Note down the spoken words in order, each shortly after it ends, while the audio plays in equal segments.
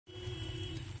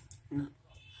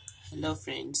Hello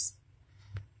friends,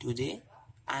 today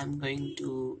I am going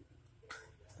to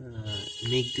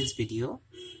make this video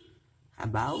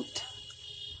about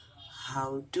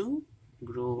how to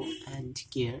grow and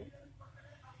care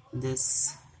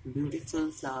this beautiful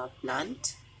flower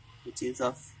plant which is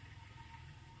of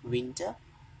winter,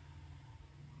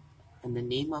 and the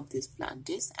name of this plant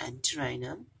is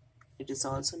Antirrhinum. It is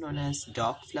also known as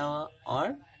dog flower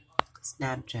or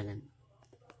snapdragon.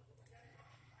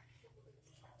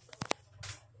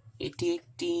 এটি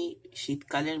একটি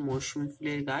শীতকালের মৌসুমী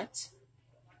ফুলের গাছ।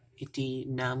 এটির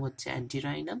নাম হচ্ছে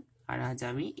অ্যান্টিরাইনাম, আর আজ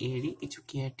আমি এরই কিছু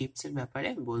কেয়ার টিপসের ব্যাপারে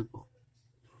বলবো।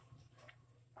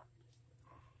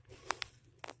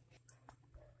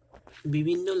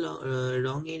 বিভিন্ন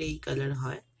রঙের এই কালার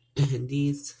হয়।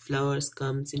 These flowers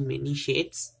comes in many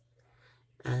shades,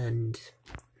 and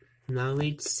now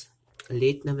it's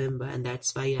late November, and that's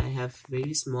why I have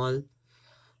very small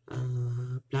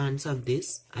plants of this.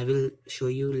 I will show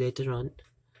you later on.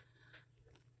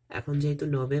 এখন যেহেতু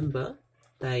নভেম্বর,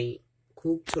 তাই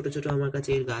খুব ছোট ছোট আমার কাছে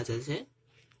এর গাছ আছে।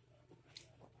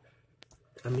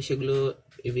 আমি সেগুলো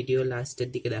এই ভিডিও লাস্টের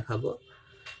দিকে দেখাবো।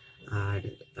 আর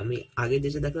আমি আগে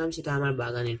যেটা দেখলাম সেটা আমার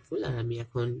বাগানের ফুল, আর আমি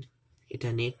এখন এটা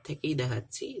নেট থেকেই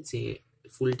দেখাচ্ছি যে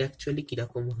ফুলটা অ্যাকচুয়ালি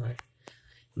কিরকম হয়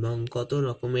এবং কত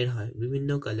রকমের হয়, বিভিন্ন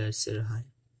কালার্সের হয়।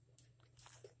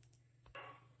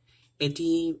 এটি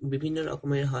বিভিন্ন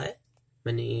রকমের হয়,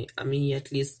 মানে আমি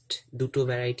অ্যাটলিস্ট দুটো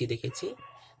ভ্যারাইটি দেখেছি।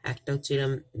 একটা হচ্ছে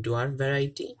এরকম ডোয়ার্ফ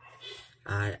ভ্যারাইটি,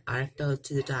 আর আরেকটা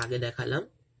হচ্ছে যেটা আগে দেখালাম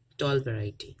টল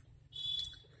variety.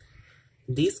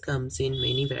 This comes in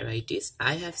many varieties.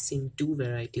 I have seen two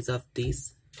varieties of this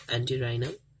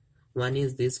Antirrhinum. One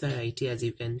is this variety, as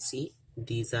you can see.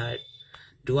 These are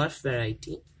dwarf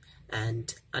variety, and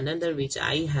another which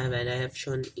I have and I have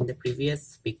shown in the previous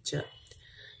picture,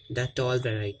 the tall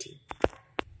variety.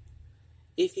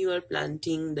 If you are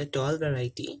planting the tall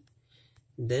variety,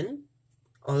 then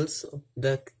also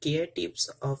the care tips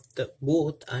of the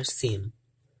both are same.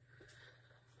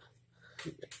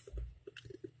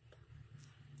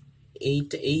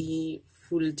 এই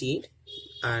ফুলটির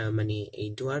আর মানে এই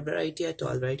ডোয়ার variety আর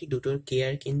টল variety দুটোর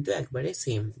care কিন্তু একবারে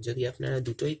same. যদি আপনারা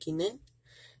দুটোই কিনেন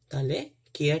তাহলে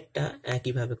কেয়ারটা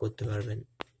একইভাবে করতে পারবেন।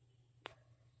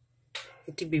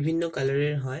 এটি বিভিন্ন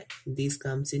কালারের হয়। This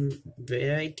comes in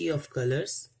variety of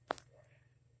colors.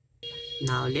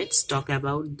 Now let's talk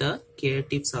about the care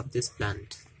tips of this plant.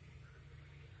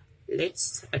 Let's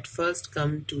at first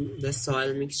come to the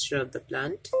soil mixture of the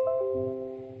plant.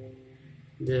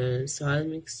 The soil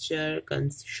mixture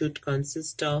should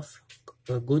consist of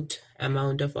a good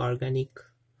amount of organic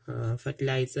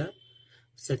fertilizer,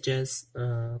 such as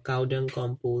cow dung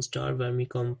compost or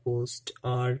vermicompost,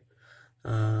 or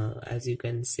as you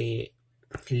can say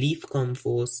leaf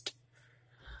compost,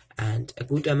 and a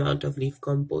good amount of leaf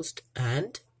compost,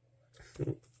 and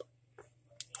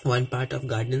 1 part of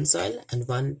garden soil and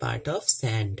 1 part of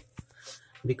sand,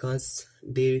 because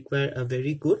they require a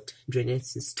very good drainage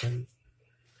system.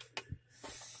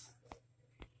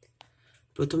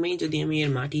 প্রথমেই যদি আমি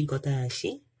এর মাটির কথায়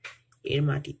আসি, এর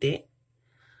মাটিতে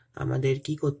আমাদের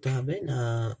কি করতে হবে না,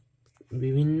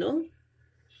 বিভিন্ন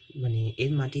মানে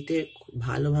এর মাটিতে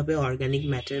ভালোভাবে অর্গানিক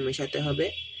ম্যাটার মেশাতে হবে।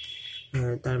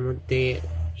 তার মধ্যে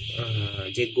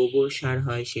যে গোবর সার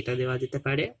হয় সেটা দেওয়া যেতে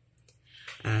পারে,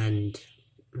 অ্যান্ড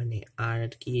মানে আর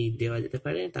কি দেওয়া যেতে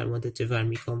পারে তার মধ্যে হচ্ছে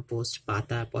ভার্মি কম্পোস্ট,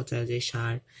 পাতা পচা যে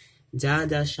সার, যা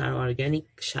যা সার অর্গানিক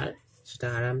সার সেটা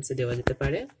আরামসে দেওয়া যেতে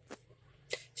পারে।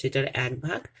 সেটার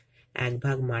এক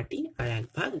ভাগ মাটি আর 1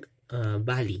 ভাগ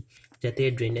বালি, যাতে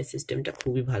ড্রেনেজ সিস্টেমটা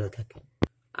খুবই ভালো থাকে।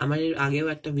 আমার এর আগেও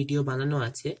একটা ভিডিও বানানো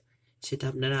আছে, সেটা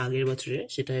আপনারা আগের বছরের,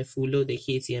 সেটায় ফুলও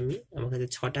দেখিয়েছি আমি। আমার কাছে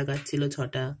 6টা গাছ ছিল,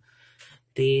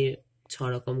 6টাতে 6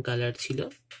 রকম কালার ছিল,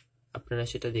 আপনারা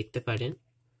সেটা দেখতে পারেন।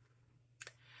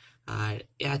 আর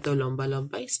এত লম্বা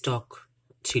লম্বাই স্টক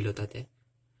ছিল তাতে।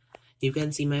 You can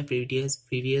see my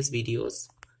previous videos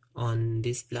on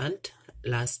this plant.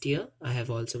 Last year I have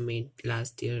also made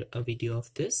a video of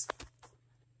this.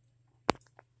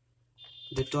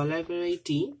 The taller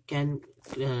variety can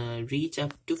reach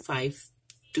up to 5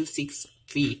 to 6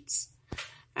 feet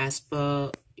as per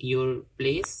your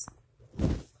place,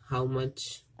 how much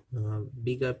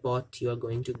bigger pot you are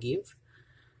going to give.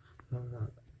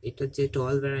 এটা যে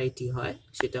টল variety হয়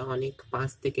সেটা অনেক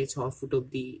 5 থেকে 6 foot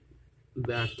অব্দি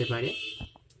বাড়তে পারে,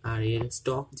 আর এর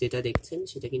স্টক যেটা দেখছেন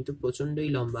সেটা কিন্তু প্রচন্ডই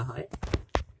লম্বা হয়।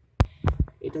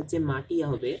 এটা যে মাটি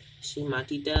হবে সেই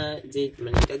মাটিটা যে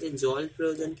মানে এটা যে জল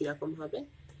প্রয়োজন কিরকম হবে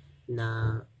না,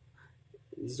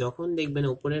 যখন দেখবেন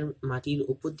উপরের মাটির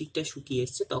উপর দিকটা শুকিয়ে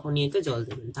এসছে তখনই এতে জল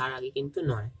দেবেন, তার আগে কিন্তু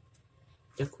নয়।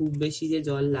 এটা খুব বেশি যে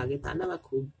জল লাগে তা না, বা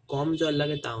খুব কম জল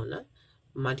লাগে তাও না।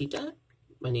 মাটিটা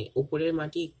মানে উপরের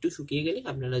মাটি একটু শুকিয়ে গেলে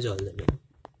আপনারা জল দেবেন।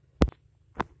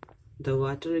 The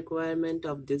water requirement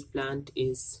of this plant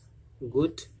is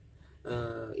good,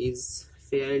 is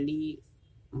fairly.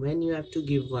 When you have to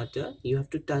give water, you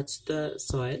have to touch the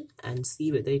soil and see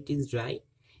whether it is dry.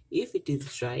 If it is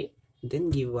dry, then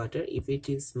give water. If it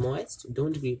is moist,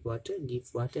 don't give water, give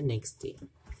water next day.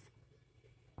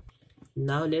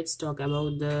 Now let's talk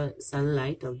about the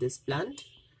sunlight of this plant.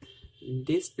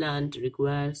 This plant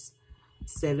requires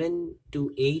 7 to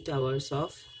 8 hours of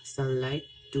sunlight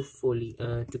to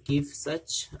give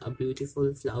such a beautiful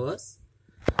flowers.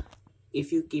 If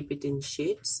you keep it in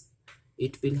shades,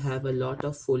 it will have a lot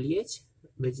of foliage,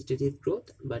 vegetative growth,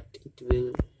 but it will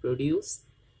produce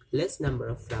less number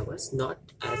of flowers, not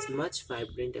as much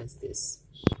vibrant as this.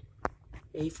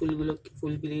 এই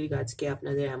ফুলগুলির গাছকে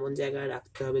আপনাদের এমন জায়গায়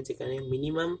রাখতে হবে যেখানে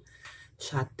minimum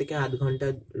 7 থেকে 8 ঘন্টা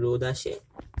রোদ আসে।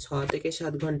 6 থেকে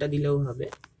 7 ঘন্টা দিলেও হবে,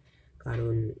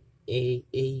 কারণ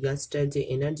এই গাছটার যে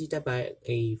এনার্জিটা পায়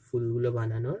এই ফুলগুলো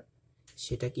বানানোর,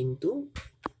 সেটা কিন্তু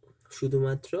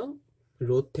শুধুমাত্র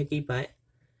রোদ থেকেই পায়।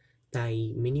 তাই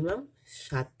মিনিমাম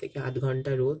 7 থেকে 8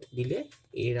 ঘন্টা রোদ দিলে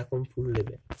এরকম ফুল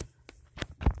দেবে।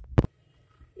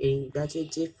 এই গাছের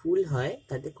যে ফুল হয়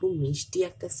তাতে খুব মিষ্টি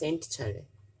একটা সেন্ট ছাড়ে।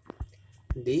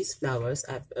 These flowers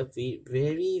have a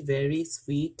very very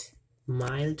sweet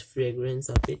mild fragrance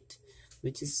of it,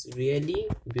 which is really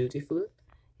beautiful.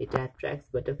 It attracts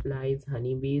butterflies,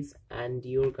 honeybees, and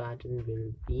your garden will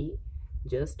be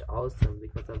just awesome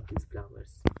because of these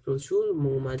flowers. প্রচুর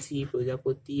মৌমাছি,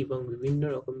 প্রজাপতি এবং বিভিন্ন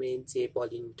রকমের যে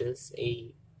পলিনেটার্স এই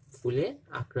ফুলে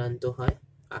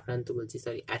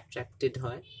অ্যাট্রাক্টেড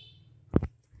হয়।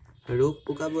 রোগ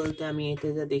পোকা বলতে আমি এতে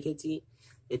যা দেখেছি,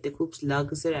 এতে খুব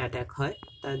স্লাগসের অ্যাটাক হয়,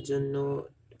 তার জন্য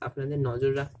আপনাদের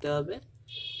নজর রাখতে হবে।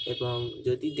 এবং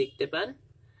যদি দেখতে পান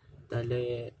তাহলে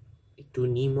একটু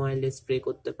নিম অয়েল স্প্রে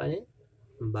করতে পারেন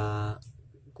বা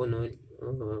কোনো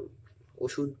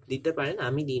ওষুধ দিতে পারেন।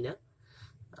 আমি দিই না,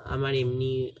 আমার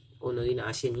এমনি কোনোদিন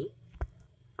আসেনি,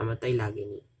 আমার তাই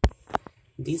লাগেনি।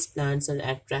 These plants are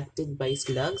attracted by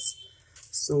slugs,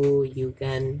 so you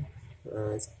can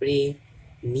spray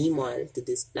neem oil to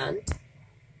this plant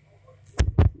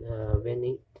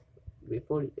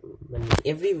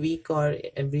every week or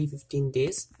every 15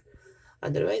 days.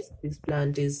 Otherwise this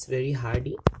plant is very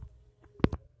hardy.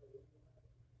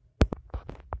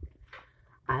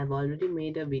 I have already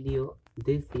made a video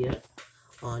this year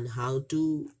on how to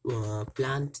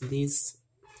plant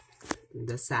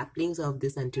the saplings of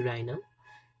this Antirrhinum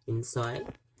in soil.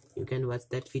 You can watch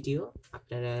that video.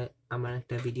 আপনারা আমার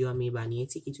একটা video আমি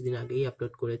বানিয়েছি, কিছুদিন আগেই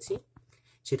upload করেছি,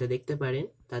 সেটা দেখতে পারেন।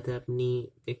 তাতে আপনি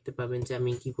দেখতে পাবেন যে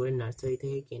আমি কি করে নার্সারি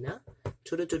থেকে কেনা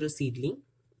ছোট ছোট সিডলিং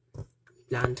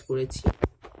প্লান্ট করেছি।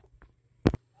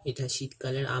 এটা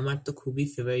শীতকালের আমার তো খুবই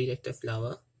ফেভারিট একটা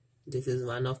flower. This is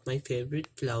one of my favorite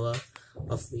flower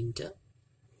of winter.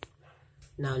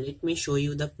 Now let me show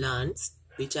you the plants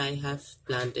which I have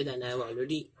planted, and I have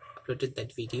already uploaded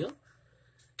that video.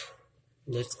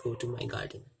 Let's go to my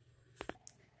garden.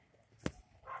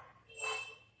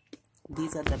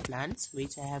 These are the plants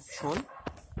which I have shown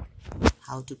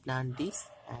how to plant these,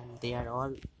 and they are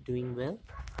all doing well.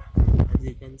 As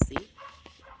you can see,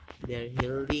 they are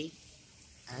healthy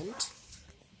and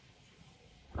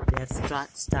they have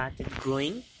started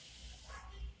growing.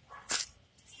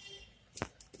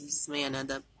 This is my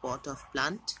another pot of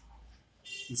plant.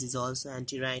 This is also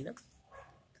Antirrhinum.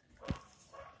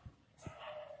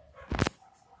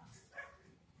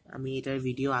 আমি এটার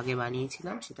video আগে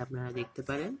বানিয়েছিলাম, সেটা আপনারা দেখতে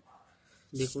পারেন।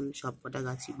 দেখুন সবকটা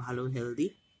গাছই ভালো হেলদি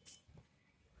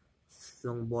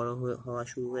এবং বড় হওয়া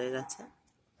শুরু হয়ে গেছে।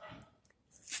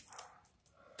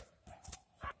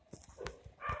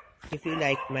 If you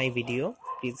like my video,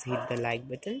 please hit the like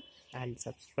button and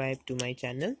subscribe to my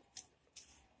channel.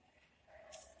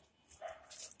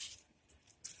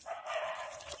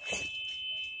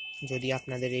 যদি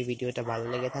আপনাদের এই ভিডিওটা ভালো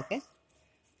লেগে থাকে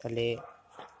তাহলে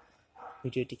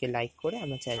ভিডিওটিকে লাইক করে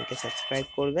আমার চ্যানেলকে সাবস্ক্রাইব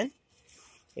করবেন,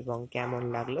 এবং কেমন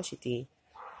লাগলো সেটি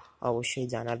অবশ্যই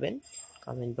জানাবেন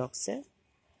কমেন্ট বক্সে।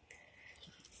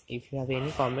 If you have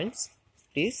any comments,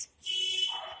 please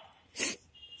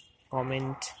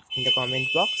comment in the comment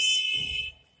box.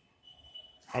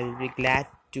 I will be glad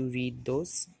to read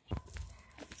those.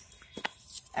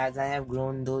 As I have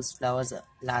grown those flowers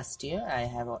last year, I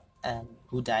have a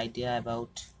good idea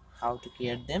about how to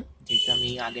care them. যেহেতু আমি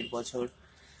আগের বছর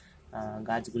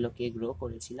গাছগুলোকে grow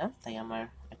করেছিলাম, তাই আমার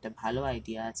একটা ভালো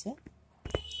আইডিয়া আছে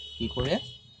কি করে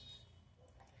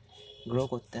গ্রো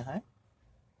করতে হয়।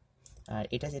 আর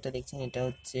এটা যেটা দেখছেন এটা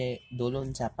হচ্ছে দোলন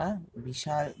চাপা,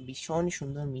 ভীষণ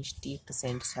সুন্দর মিষ্টি একটা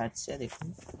সেন্ট ছাড়ছে, দেখুন।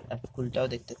 আর ফুলটাও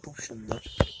দেখতে খুব সুন্দর।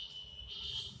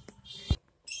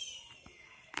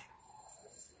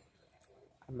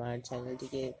 আমার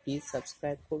চ্যানেলটিকে প্লিজ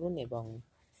সাবস্ক্রাইব করুন এবং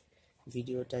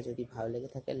ভিডিওটা যদি ভালো লেগে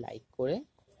থাকে লাইক করে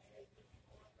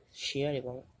শেয়ার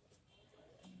এবং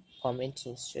কমেন্ট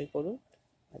নিশ্চয়ই করুন।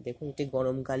 আর দেখুন এটি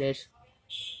গরমকালের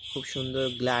খুব সুন্দর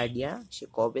গ্লাডিয়া, সে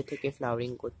কবে থেকে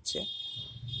ফ্লাওয়ারিং করছে।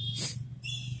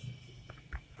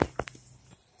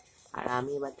 আর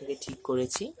আমি এবার থেকে ঠিক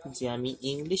করেছি যে আমি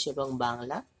ইংলিশ এবং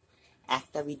বাংলা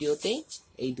একটা ভিডিওতেই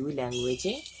এই দুই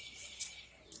ল্যাঙ্গুয়েজে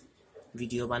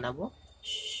ভিডিও বানাবো।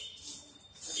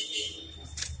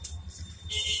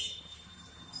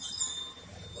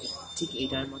 ঠিক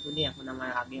এটার মতনই এখন আমার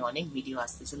আগে অনেক ভিডিও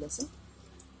আসতে চলেছে,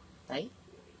 তাই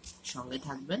সঙ্গে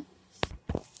থাকবেন।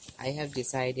 I have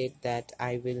decided that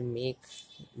I will make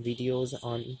videos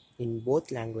in both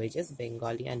languages,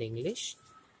 Bengali and English.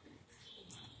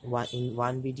 In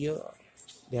one video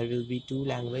there will be 2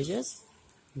 languages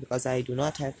because I do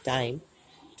not have time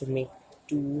to make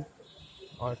 2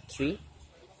 or 3.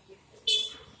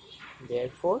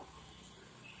 Therefore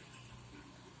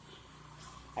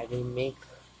I will make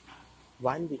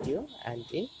one video and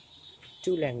in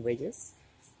 2 languages.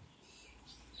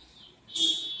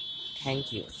 Thank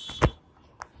you.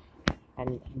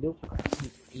 And look,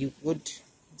 you could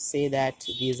say that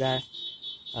these are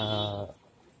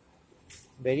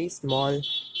very small,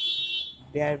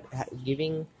 they are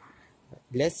giving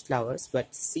less flowers, but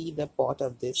see the pot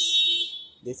of this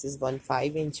is one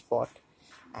 5-inch pot,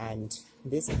 and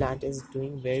this plant is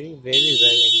doing very well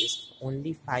in this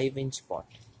only 5-inch pot,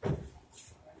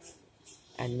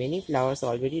 and many flowers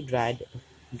already dried.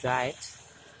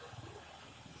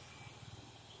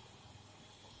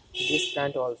 This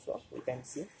plant also, you can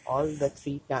see all the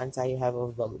 3 plants I have of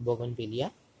bougainvillea.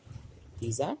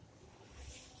 These are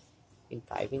in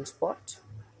 5-inch pot.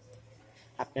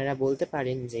 আপনারা বলতে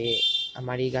পারেন যে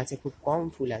আমার এই গাছে খুব কম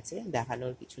ফুল আছে,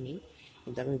 দেখানোর কিছু নেই,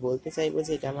 কিন্তু আমি বলতে চাইবো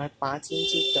যে এটা আমার 5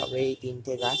 ইঞ্চির টবে এই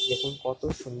 3টে গাছ, দেখুন কত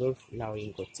সুন্দর ফ্লাওয়ারিং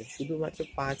করছে, শুধুমাত্র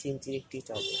 5 ইঞ্চির একটি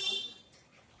টবে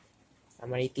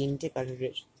আমার এই 3টে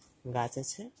কালারের গাছ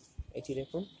আছে। এটি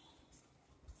দেখুন,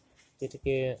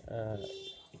 যেটাকে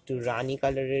একটু রানি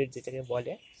কালারের যেটাকে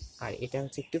বলে, আর এটা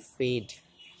হচ্ছে একটু ফেড।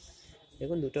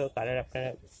 দেখুন দুটো কালার আপনারা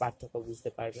পার্থক্য বুঝতে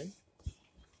পারবেন।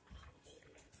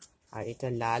 আর এটা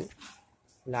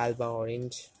লাল বা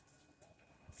অরেঞ্জ,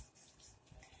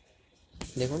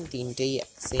 দেখুন 3টেই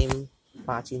সেম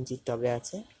 5 ইঞ্চির টবে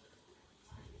আছে।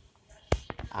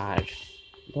 আর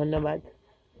ধন্যবাদ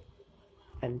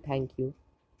and thank you.